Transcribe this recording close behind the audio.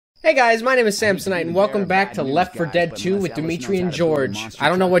Hey guys, my name is Samsonite, and welcome back to Left 4 Dead 2 with Dimitri and George. I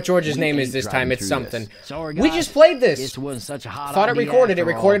don't know what George's name is this time, it's something. We just played this! Thought it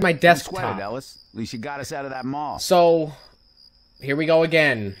recorded my desktop. At least you got us out of that mall. So, here we go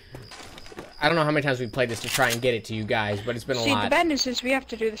again. I don't know how many times we played this to try and get it to you guys, but it's been a lot. See, the bad news is we have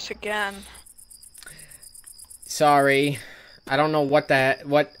to do this again. Sorry. I don't know what I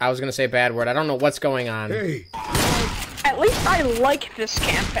was gonna say a bad word. I don't know what's going on. Hey. At least I like this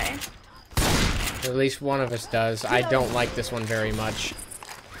campaign. At least one of us does. I don't like this one very much.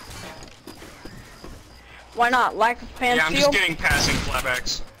 Why not? Lack of pan Yeah, I'm seal? just getting passing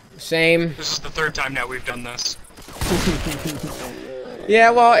flashbacks. Same. This is the third time now we've done this. Yeah,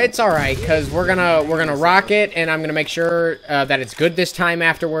 well, it's alright, because we're gonna rock it, and I'm gonna make sure that it's good this time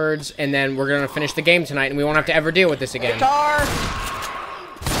afterwards, and then we're gonna finish the game tonight, and we won't have to ever deal with this again.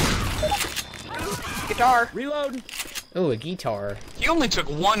 Guitar! Reload. Ooh, a guitar. He only took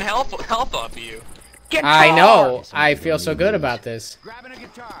one health off of you. Guitar! I know! I feel so good about this. Grabbing a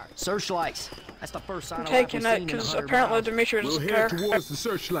guitar. Searchlights. That's the first sign I'm of taking it, because apparently Dimitri We'll doesn't head care. towards the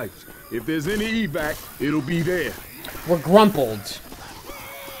searchlights. If there's any evac, it'll be there. We're grumpled.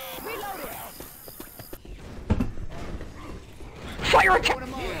 Fire attack!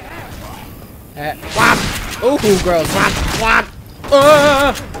 Whop! Ooh, girls, whop, whop!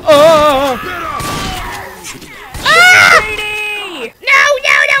 Lady! No,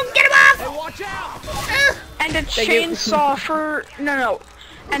 get him off! Hey, watch out! And a chainsaw for... No.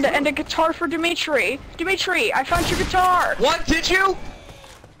 And a guitar for Dimitri. Dimitri, I found your guitar! What? Did you?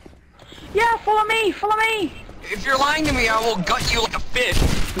 Yeah, follow me! If you're lying to me, I will gut you like a fish.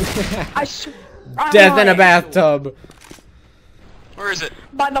 I'm Death in a lying. bathtub. Where is it?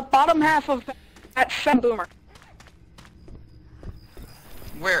 By the bottom half of that fem boomer.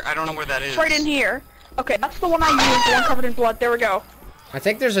 Where? I don't know where that is. It's right in here. Okay, that's the one I used, the one covered in blood. There we go. I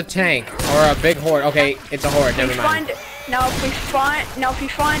think there's a tank, or a big horde. Okay, it's a horde, never mind. If we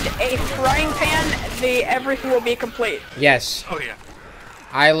find a frying pan, everything will be complete. Yes. Oh yeah.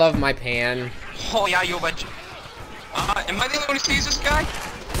 I love my pan. Oh yeah, you bet. Am I the only one who sees this guy?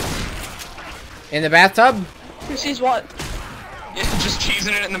 In the bathtub? Who sees what? Yeah, just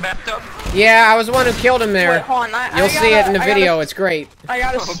cheesing it in the bathtub. Yeah, I was the one who killed him there. Wait, hold on. You'll see it in the video, it's great. I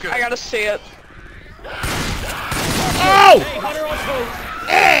gotta see it. Oh!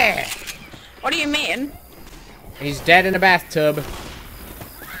 Eh! What do you mean? He's dead in a bathtub.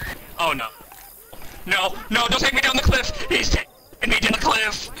 Oh no. No, don't take me down the cliff. He's taking me down the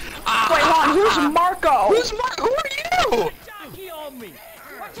cliff. Wait, hold on. Who's Marco? Who's Marco? Who are you?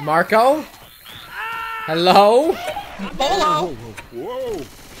 Marco? Hello? Polo. Whoa.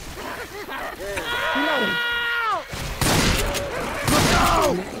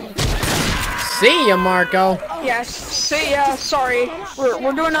 See ya, Marco. Yes. See ya. Sorry.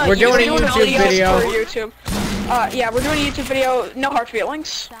 We're doing a YouTube video. For YouTube. Yeah, we're doing a YouTube video. No hard feelings.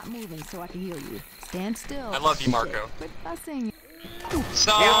 Stop moving so I can hear you. Stand still. I love you, Marco. Quit fussing.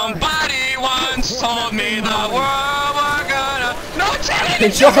 Somebody once told me the world were gonna... No, it's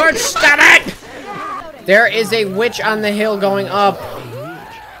it! George, stop it! There is a witch on the hill going up.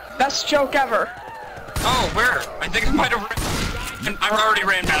 Best joke ever. Oh, where? I think I might have I already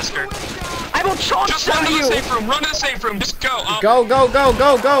ran past her. I will chomp Just run to you. the safe room, run to the safe room, just go. Go.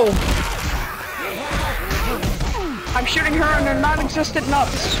 I'm shooting her in her non-existent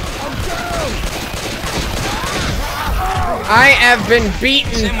nuts. I have been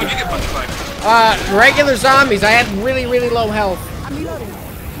beaten. Sam, would you get punched by? Regular zombies. I had really, really low health.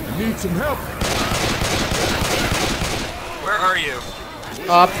 Need some help. Where are you?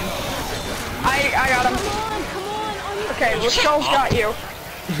 Up. I got him. Okay, Rochelle's got you.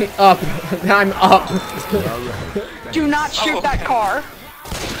 Up. I'm up. Do not shoot that car.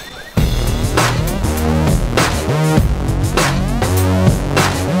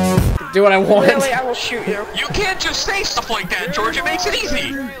 Do what I want. Literally, I will shoot you. You can't just say stuff like that, George. It makes it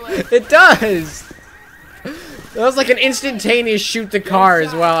easy. It does. That was like an instantaneous shoot the car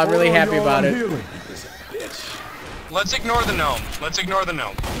as well. I'm really happy about it. Let's ignore the gnome.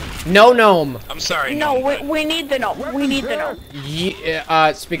 No gnome. I'm sorry. No, gnome. we need the gnome. We need the gnome.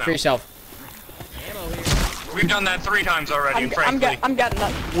 Speak for yourself. We've done that 3 times already, and frankly. I'm getting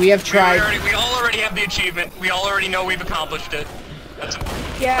that. We have tried. We all already have the achievement. We all already know we've accomplished it. That's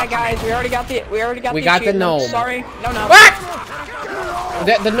Yeah, guys, we already got the the gnome. Sorry, no. What?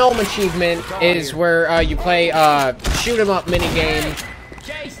 The gnome achievement is where you play shoot 'em up minigame,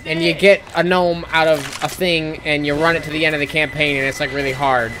 and you get a gnome out of a thing, and you run it to the end of the campaign, and it's like really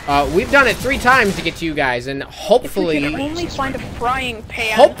hard. We've done it 3 times to get to you guys, and hopefully, if we can only find a frying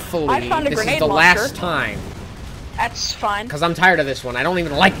pan. hopefully I found a this is grenade the launcher. last time. That's fine. Because I'm tired of this one. I don't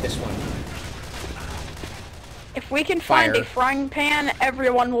even like this one. If we can find Fire. a frying pan,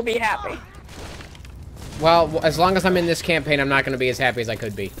 everyone will be happy. Well, as long as I'm in this campaign, I'm not going to be as happy as I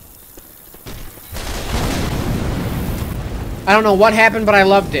could be. I don't know what happened, but I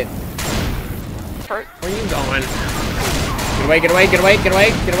loved it. Where are you going? Get away, get away, get away, get away,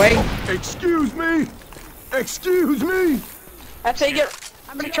 get away. Excuse me! Excuse me! That's how you get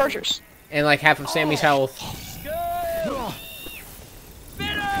how many chargers? And like half of Sammy's health.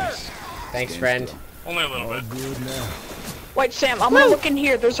 Thanks, friend. Only a little bit. Wait, Sam, I'm gonna look in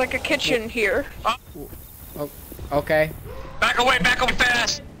here. There's like a kitchen here. Oh, okay. Back away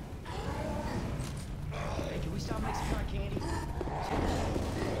fast!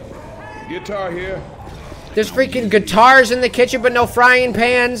 Guitar here. There's freaking guitars in the kitchen, but no frying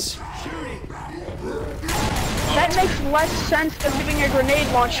pans. That makes less sense than leaving a grenade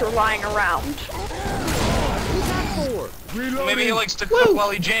launcher lying around. Maybe he likes to cook while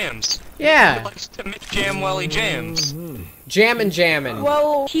he jams. He Yeah. likes to jam while he jams. Jammin'.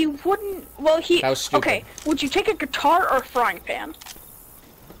 Well, he wouldn't. Well, he. That was stupid. Okay, would you take a guitar or a frying pan?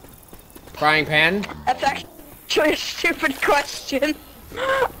 Frying pan? That's actually a stupid question.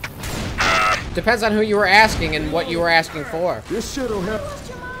 Depends on who you were asking and what you were asking for. This shit'll help.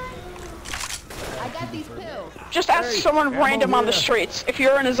 I got these pills. Just ask someone random on the streets. If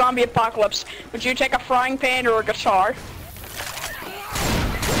you're in a zombie apocalypse, would you take a frying pan or a guitar?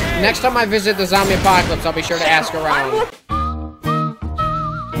 Next time I visit the zombie apocalypse, I'll be sure to ask around. I'm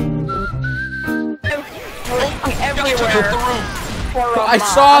everywhere for I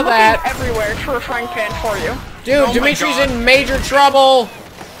saw I'm that. looking everywhere for a frying pan for you. Dude, Oh my Dimitri's God. in major trouble.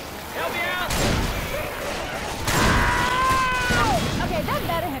 Okay, that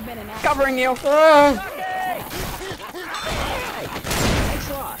better have been an accident. Covering you.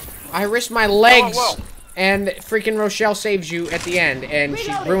 I risked my legs, Whoa, whoa. and freaking Rochelle saves you at the end, and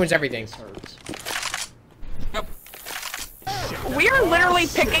she ruins everything. We are literally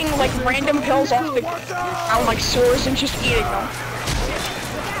picking like random pills off the ground like sewers and just eating them.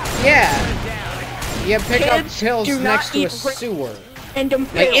 Yeah. You pick up Kids pills do not next to a eat sewer. Random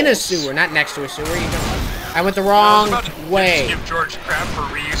pills. Like in a sewer, not next to a sewer. I went the I was wrong about to way. give George crap for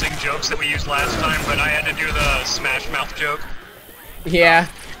reusing jokes that we used last time, but I had to do the Smash Mouth joke. Yeah.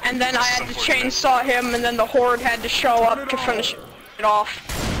 And then I had to chainsaw him, and then the horde had to show up to finish it off.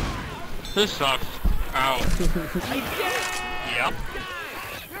 This sucks. Ow. Yep.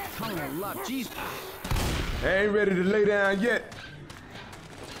 I ain't ready to lay down yet.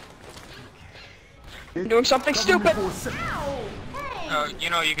 I'm doing something stupid. You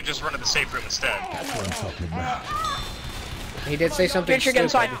know, you could just run to the safe room instead. He did say something Get get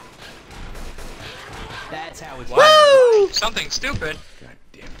stupid. inside. Woo! Something stupid.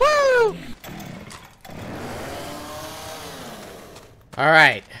 Woo!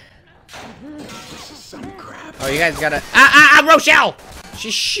 Alright. Oh, you guys gotta... Rochelle!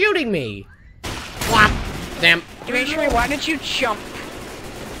 She's shooting me! Whop! Damn. Dimitri, why did you jump?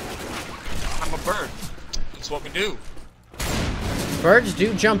 I'm a bird. That's what we do. Birds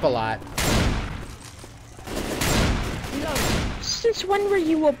do jump a lot. Since when were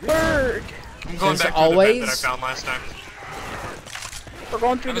you a bird? I'm going Since back to the always? vent that I found last time. We're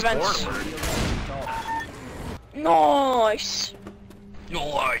going through I the was vents. born a bird. Nice.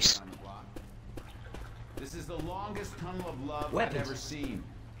 Nice. This is the longest tunnel of love I've ever seen.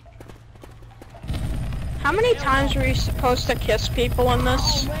 How many times were you supposed to kiss people in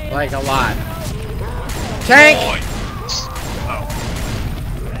this? Like a lot. Tank! Nice. Oh.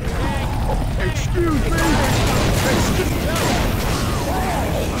 Excuse me!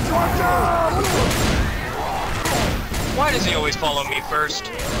 Why does he always follow me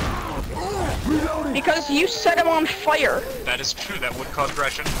first? Because you set him on fire. That is true. That would cause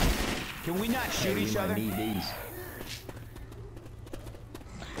aggression. Can we not shoot each other?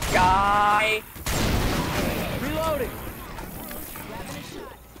 Guy. Reloading.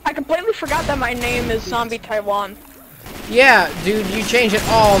 I completely forgot that my name is Zombie Taiwan. Yeah, dude, you change it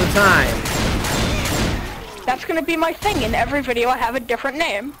all the time. That's gonna be my thing. In every video I have a different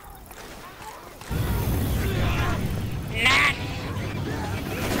name. Nah.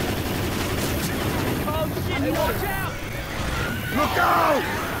 Look out!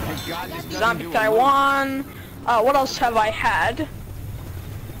 Zombie Taiwan. What else have I had?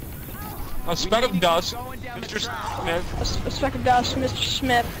 A speck of dust, Mr. Smith. A speck of dust, Mr.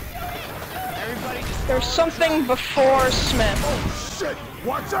 Smith. There's something before Smith. Shit!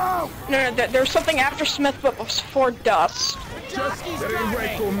 Watch out! No, there's something after Smith, but before dust. Just that ain't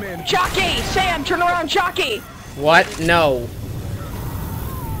right for a minute. Jockey! Sam, turn around, jockey! What? No.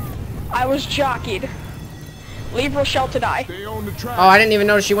 I was jockeyed. Leave Rochelle to die. Stay on the track. Oh, I didn't even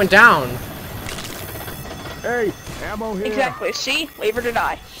notice she went down. Hey, ammo here. Exactly. See? Leave her to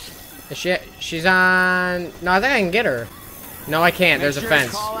die. Is she's on... No, I think I can get her. No, I can't. There's a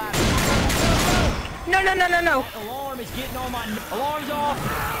fence. No. Alarm is getting on my... Alarm's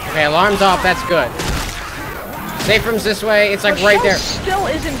off. Okay, alarm's off. That's good. Safe room's this way. It's like right Rochelle there. still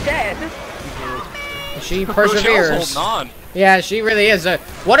isn't dead. She Rochelle's perseveres. holding on. Yeah, she really is.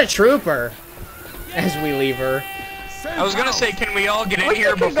 What a trooper. As we leave her. I was gonna say, can we all get in Wish here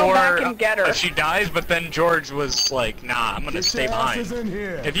I could go back before and get her. she dies? But then George was like, "Nah, I'm gonna stay behind. In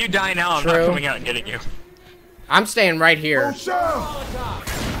here. If you die now, I'm True. not coming out and getting you." I'm staying right here. Rochelle!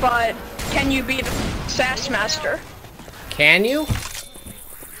 But can you be the Sass Master? Can you?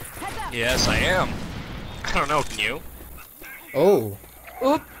 Yes, I am. I don't know. Can you? Oh.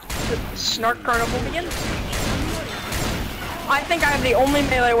 Oop. The Snark Carnival begins. I think I have the only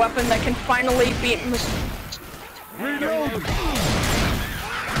melee weapon that can finally beat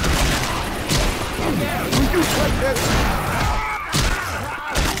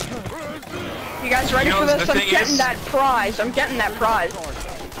You guys ready for this? I'm getting that prize. I'm getting that prize.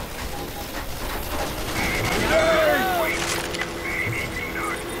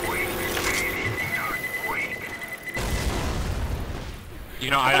 You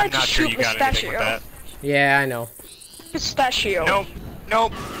know, I'm not sure you got anything with that. Yeah, I know. Pistachio.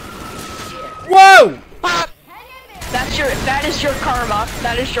 Nope. Whoa! That is your karma.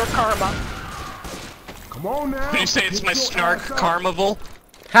 That is your karma. Come on now. Can you say it's my snark carnival?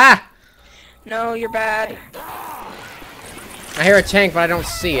 Ha! No, you're bad. I hear a tank, but I don't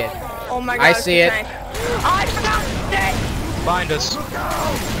see it. Oh my god. I see it. I found it! Find us.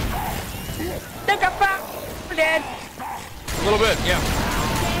 Think I found it! A little bit, yeah.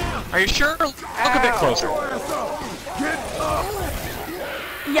 Are you sure? Look a bit closer.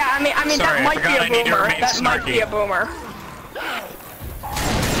 Yeah, I mean Sorry, that might be I a need to boomer. remain That might be snarky. a boomer.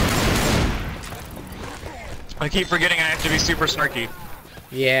 I keep forgetting I have to be super snarky.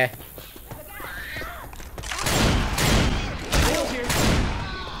 Yeah.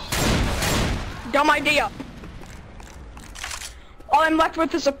 Dumb idea. All I'm left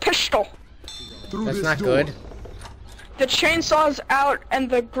with is a pistol. That's not good. The chainsaw's out and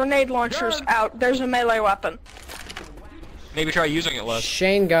the grenade launcher's out. There's a melee weapon. Maybe try using it less.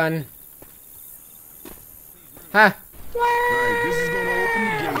 Shane gun. Ha! Alright, this is gonna open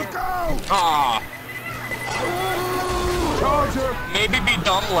the gate. Look out! Ah, Charger! maybe be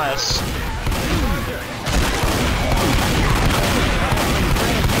dumb less.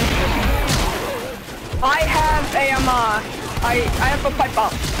 I have a I have a pipe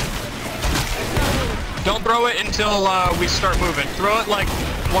bomb. Don't throw it until we start moving. Throw it like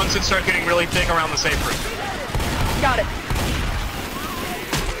once it starts getting really thick around the safe room. Got it.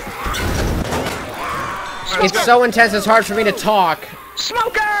 It's so intense, it's hard for me to talk.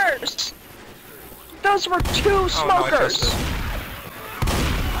 Smokers! Those were two Oh, no, I smokers. pressed it.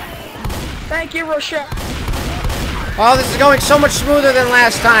 Thank you, Rochelle. Oh, this is going so much smoother than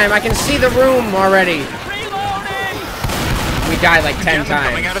last time. I can see the room already. We died like 10 Yeah, they're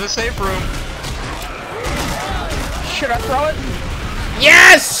coming times. out of the safe room. Should I throw it?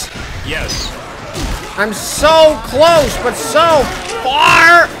 Yes! Yes. I'm so close, but so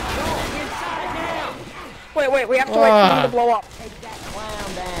far! Wait, we have to wait for him to blow up.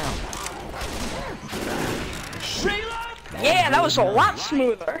 Yeah, that was a lot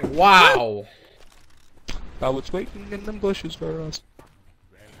smoother. Wow. I was waiting in them bushes for us.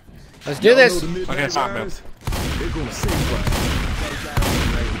 Let's do this. Okay, stop, man. They're gonna save us.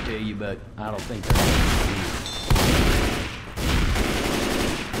 I can tell you, but I don't think they're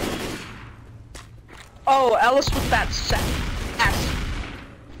Oh, Ellis with that set.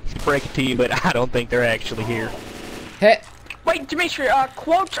 Break it to you, but I don't think they're actually here. Hit. Wait, Dimitri,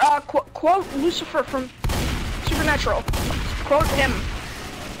 quote Lucifer from Supernatural. Quote him.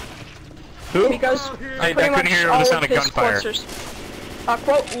 Who? Because I pretty couldn't much hear all the sound of of his gunfire. quotes are,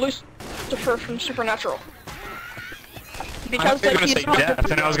 quote Lucifer from Supernatural. I Because thought you were like, gonna he's say not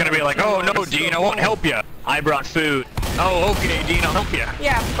death, and I was gonna be like, oh no, Dean, I won't help you. I brought food. Oh, okay, Dean, I'll help you.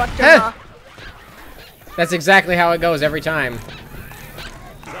 Yeah, but Huh. That's exactly how it goes every time.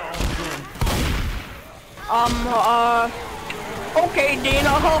 okay, Dean,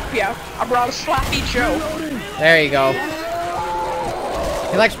 I'll help you. I brought a Slappy Joe. There you go.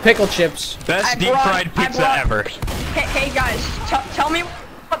 He likes pickle chips. Best deep fried pizza ever. Hey guys, tell me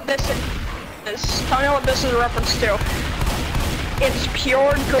what this is. Tell me what this is a reference to. It's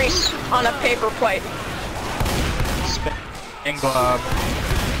pure grease on a paper plate. Spang Bob.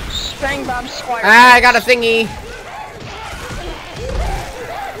 Spang Bob Squire. Ah, I got a thingy.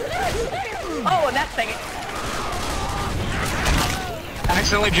 Oh, that thing.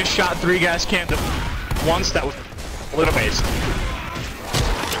 accidentally just shot 3 gas cans at once. That was a little amazing.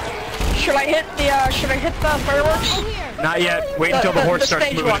 Should I hit the fireworks? Not yet. Wait until the horde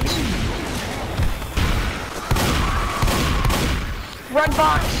starts moving. Ones. Red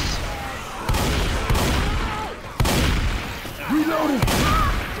box. Reloading.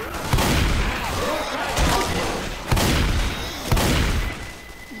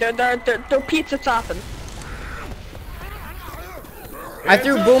 They're pizza topping. I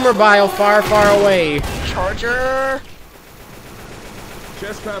threw Boomer Bile far, far away. Charger.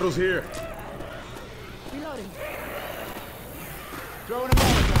 Chest paddles here. Reloading.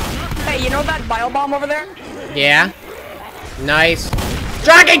 Hey, you know that bile bomb over there? Yeah. Nice.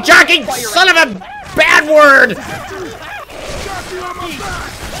 Jockey, jockey! Son of a bad word!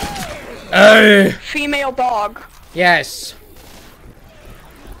 Female dog. Yes.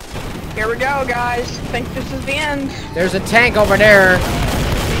 Here we go, guys. Think this is the end. There's a tank over there.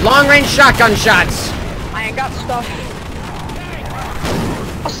 Long-range shotgun shots. I ain't got stuff.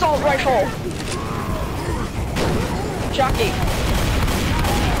 Assault rifle. Jockey.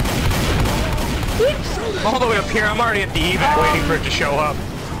 All the way up here. I'm already at the event waiting for it to show up.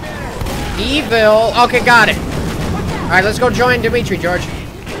 Evil. Okay, got it. Alright, let's go join Dimitri, George.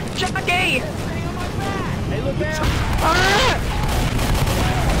 Jockey.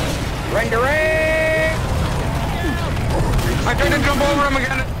 Rendering. I tried to jump over him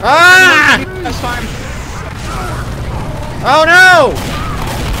again. Ah! That's fine. Oh no!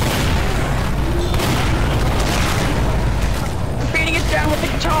 I'm beating it down with the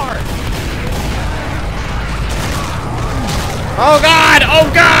guitar. Oh god!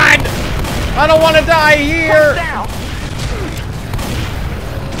 Oh god! I don't want to die here! Down.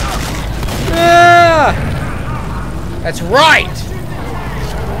 Ah! That's right!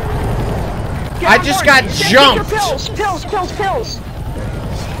 I just got jumped! Pills!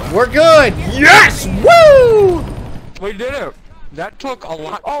 We're good! Yes! Woo! We did it. That took a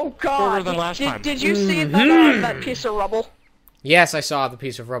lot Oh god! shorter than last time. Did you see that piece of rubble? Yes, I saw the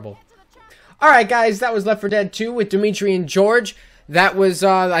piece of rubble. Alright guys, that was Left 4 Dead 2 with Dimitri and George. That was,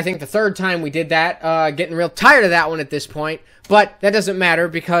 I think, the 3rd time we did that. Getting real tired of that one at this point. But that doesn't matter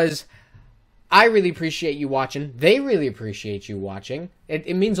because I really appreciate you watching. They really appreciate you watching.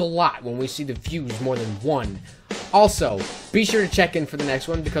 It means a lot when we see the views more than one. Also, be sure to check in for the next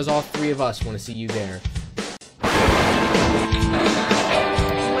one because all 3 of us want to see you there.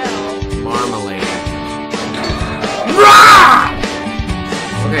 Marmalade.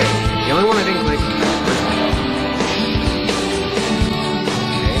 Okay, the only one I didn't